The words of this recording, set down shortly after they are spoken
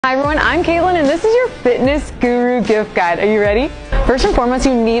Hi everyone, I'm Caitlin and this is your Fitness Guru gift guide. Are you ready? First and foremost,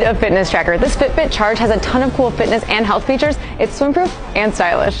 you need a fitness tracker. This Fitbit Charge has a ton of cool fitness and health features. It's swim-proof and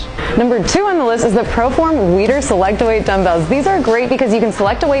stylish. Number 2 on the list is the ProForm Weider Select Weight Dumbbells. These are great because you can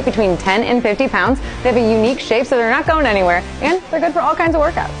select a weight between 10 and 50 pounds. They have a unique shape so they're not going anywhere, and they're good for all kinds of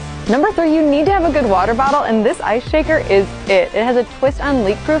workouts. Number 3, you need to have a good water bottle, and this ice shaker is it. It has a twist-on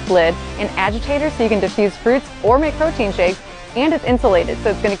leak-proof lid, an agitator so you can diffuse fruits or make protein shakes, and it's insulated, so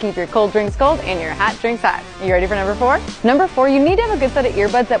it's going to keep your cold drinks cold and your hot drinks hot. You ready for number 4? Number 4, you need to have a good set of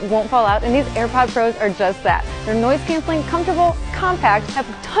earbuds that won't fall out, and these AirPod Pros are just that. They're noise canceling, comfortable, compact, have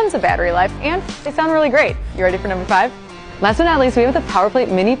tons of battery life, and they sound really great. You ready for number 5? Last but not least, we have the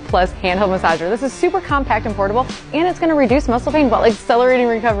PowerPlate Mini Plus handheld massager. This is super compact and portable, and it's going to reduce muscle pain while accelerating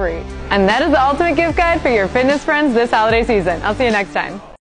recovery. And that is the ultimate gift guide for your fitness friends this holiday season. I'll see you next time.